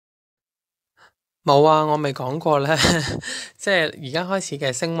冇啊，我未講過咧，即係而家開始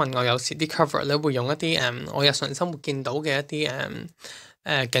嘅星運，我有時啲 cover 咧會用一啲我日常生活見到嘅一啲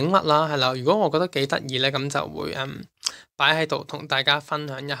景物啦，係啦。如果我覺得幾得意咧，咁就會擺喺度同大家分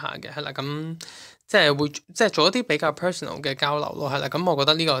享一下嘅，係啦。咁即係會即係做一啲比較 personal 嘅交流咯，係啦。咁我覺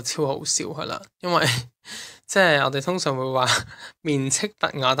得呢個超好笑，係啦，因為即係我哋通常會話面斥不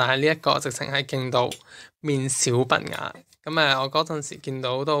雅，但係呢一個直情係勁到面小不雅。咁我嗰陣時見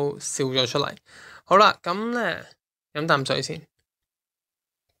到都笑咗出嚟。好啦，咁咧飲啖水先。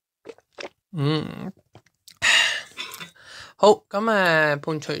好，咁伴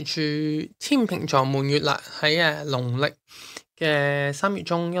隨住天秤座滿月啦，喺農曆嘅3月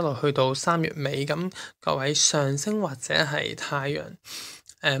中一路去到3月尾，咁各位上升或者係太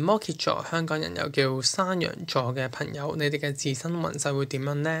陽摩羯座，香港人又叫山羊座嘅朋友，你哋嘅自身運勢會點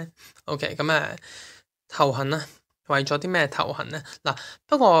樣呢？ OK， 咁頭痕啊，為咗啲咩頭痕呢？嗱，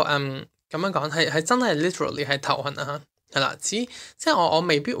不過咁樣講係真係 literally 係頭痕啊嚇，係啦，即係我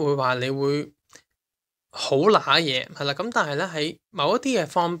未必會話你會好揦嘢，係啦，咁但係咧喺某一啲嘅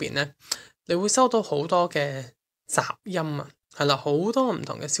方面咧，你會收到好多嘅雜音啊，係啦，好多唔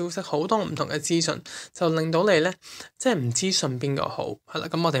同嘅消息，好多唔同嘅資訊，就令到你咧即係唔知信邊個好，係啦，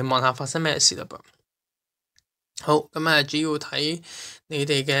咁我哋望下發生咩事啦噃。好，咁主要睇你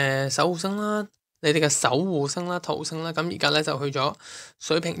哋嘅守護星啦。你哋嘅守護星啦、土星啦，咁而家咧就去咗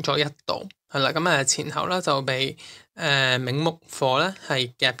水瓶座1度，係啦，咁前後咧就被冥木火咧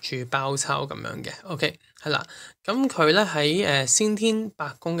係夾住包抄咁樣嘅 ，OK， 係啦，咁佢咧喺先天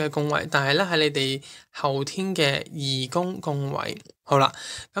8宮嘅宮位，但係咧喺你哋後天嘅2宮宮位，好啦，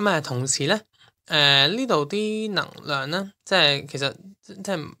咁同時咧呢度啲能量咧，即係其實即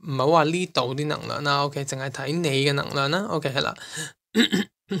係唔好話呢度啲能量啦 ，OK， 淨係睇你嘅能量啦 ，OK， 係啦。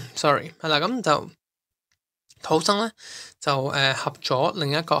sorry， 係啦，咁就土星咧就合咗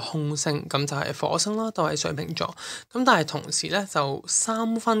另一個空星，咁就係火星啦，都係水瓶座，咁但係同時咧就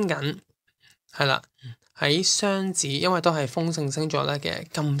三分緊，係啦，喺雙子，因為都係風象星座咧嘅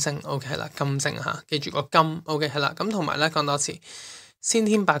金星 ，OK 係啦，金星嚇，記住個金 ，OK 係啦，咁同埋咧講多次，先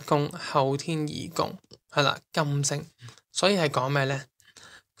天8宮，後天2宮，係啦，金星，所以係講咩咧？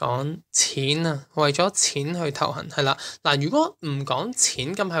講錢啊，為咗錢去頭痕，係啦。嗱，如果唔講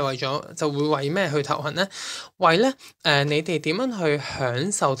錢，咁係為咗就會為咩去頭痕呢？為咧你哋點樣去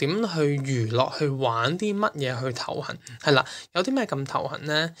享受，點樣去娛樂，去玩啲乜嘢去頭痕？係啦，有啲咩咁頭痕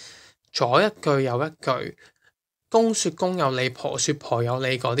呢？左一句右一句，公説公有理，婆説婆有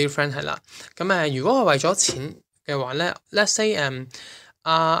理嗰啲 friend 係啦。咁如果係為咗錢嘅話咧，let's say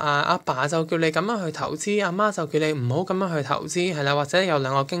阿爸就叫你咁樣去投資，阿媽就叫你唔好咁樣去投資，係啦，或者有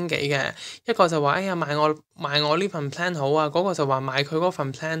兩個經紀嘅，一個就話哎呀買我呢份 plan 好啊，嗰個就話買佢嗰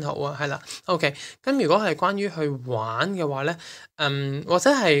份 plan 好啊，係啦 ，OK。咁如果係關於去玩嘅話咧，或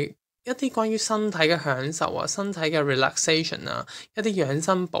者係一啲關於身體嘅享受啊，身體嘅 relaxation 啊，一啲養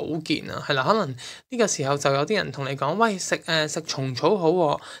生保健啊，係啦，可能呢個時候就有啲人同你講，喂，食蟲草好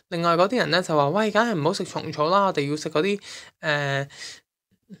喎，另外嗰啲人咧就話，喂，梗係唔好食蟲草啦，我哋要食嗰啲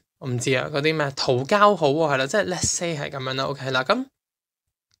我唔知啊，嗰啲咩桃膠好喎，係啦，即係 let's say 係咁樣啦 ，OK 啦，咁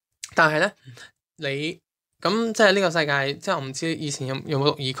但係咧你咁即係呢個世界，即係我唔知以前有冇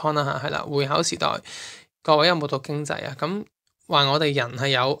讀 econ 啦嚇，係啦，會考時代各位有冇讀經濟啊？咁話我哋人係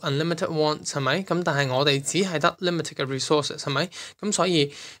有 unlimited wants 係咪？咁但係我哋只係得 limited 嘅 resources 係咪？咁所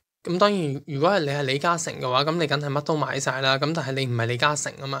以咁當然如果係你係李嘉誠嘅話，咁你梗係乜都買晒啦。咁但係你唔係李嘉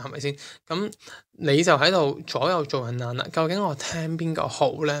誠啊嘛，係咪先？咁你就喺度左右做人難啦。究竟我聽邊個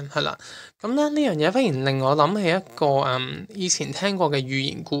好咧？係啦。咁咧呢樣嘢忽然令我諗起一個以前聽過嘅寓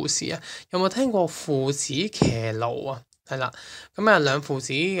言故事啊。有冇聽過父子騎驢啊？係啦。咁兩父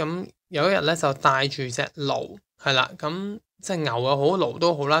子咁有一日咧就帶住隻驢係啦。咁即係牛又好，驢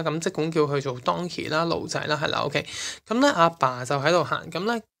都好啦。咁即管叫佢做 donkey 啦，驢仔啦，係啦。OK。咁咧阿爸就喺度行，咁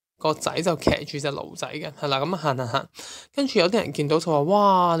咧個仔就騎住隻驢仔嘅，係啦。咁行，跟住有啲人見到就話：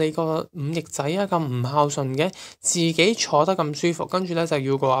哇！你個五翼仔啊，咁唔孝順嘅，自己坐得咁舒服，跟住咧就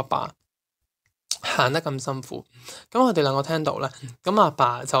要個阿爸行得咁辛苦。咁佢哋兩個聽到咧，咁阿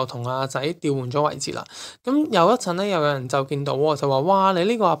爸就同阿仔調換咗位置啦。咁有一陣咧，有人就見到就話：哇！你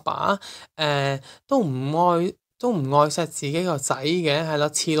呢個阿爸都唔愛錫自己個仔嘅，係啦，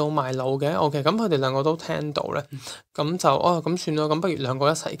恃老賣老嘅。OK，咁佢哋兩個都聽到咧，咁就咁算咯，咁不如兩個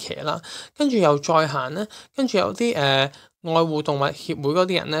一齊騎啦。跟住又再行咧，跟住有啲愛護動物協會嗰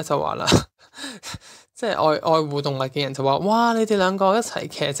啲人咧就話啦，即係愛護動物嘅人就話：哇！你哋兩個一齊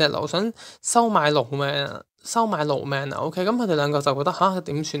騎隻驢，想收買老咩？收買勞命啊 ，OK，咁佢哋兩個就覺得吓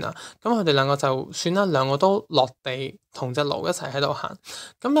點算啊？咁佢哋兩個就算啦，兩個都落地同隻驢一齊喺度行。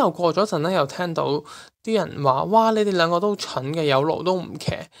咁又過咗陣咧，又聽到啲人話：哇！你哋兩個都蠢嘅，有驢都唔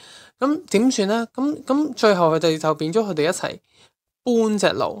騎。咁點算咧？咁最後佢哋就變咗佢哋一齊搬隻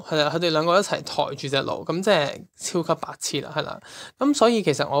驢，係啦，佢哋兩個一齊抬住隻驢，咁即係超級白痴啦，係啦。咁所以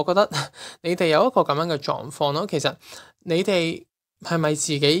其實我覺得你哋有一個咁樣嘅狀況咯。其實你哋係咪自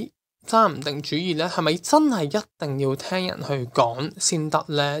己揸唔定主意咧？係咪真係一定要聽人去講先得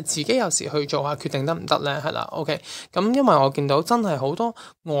咧？自己有時去做下決定得唔得咧？係啦 ，OK。咁因為我見到真係好多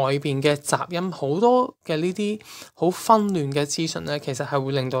外邊嘅雜音，好多嘅呢啲好紛亂嘅資訊咧，其實係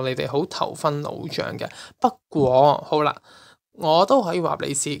會令到你哋好頭昏腦脹嘅。不過好啦，我都可以話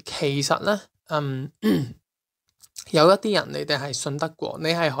你知，其實咧，有一啲人你哋係信得過，你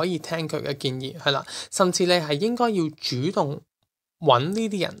係可以聽佢嘅建議，係啦，甚至你係應該要主動揾呢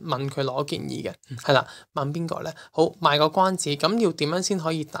啲人問佢攞建議嘅，係啦，問邊個咧？好，賣個關子，咁要點樣先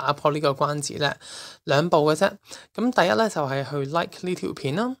可以打破呢個關子咧？兩步嘅啫。咁第一咧就係去 like 呢條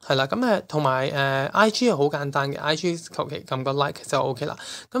片啦，係啦，咁同埋IG 係好簡單嘅，IG 求其撳個 like 就 OK 啦。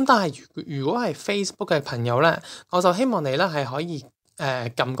咁但係如果係 Facebook 嘅朋友咧，我就希望你咧係可以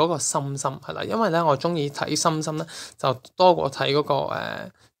撳嗰個心心，係啦，因為咧我中意睇心心咧就多過睇嗰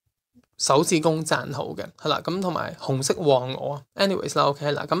個手指公讚好嘅，係啦，咁同埋紅色旺我 anyways 啦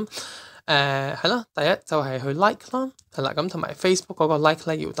OK 啦，咁係啦，第一就係去 like 啦，係啦，咁同埋 Facebook 嗰個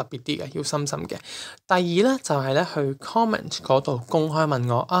like 咧要特別啲嘅，要深深嘅。第二咧就係咧去 comment 嗰度公開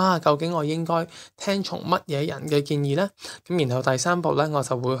問我究竟我應該聽從乜嘢人嘅建議咧？咁然後第三步咧我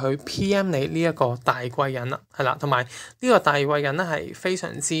就會去 PM 你呢一個大貴人啦，係啦，同埋呢個大貴人咧係非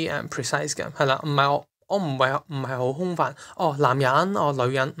常之precise 嘅，係啦，唔係我唔係好空泛，男人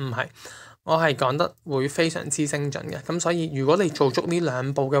女人唔係，我係講得會非常之精準嘅。咁所以如果你做足呢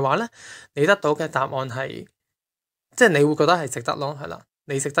兩步嘅話咧，你得到嘅答案係，即係你會覺得係值得咯，係啦，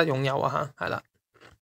你值得擁有啊嚇，係啦。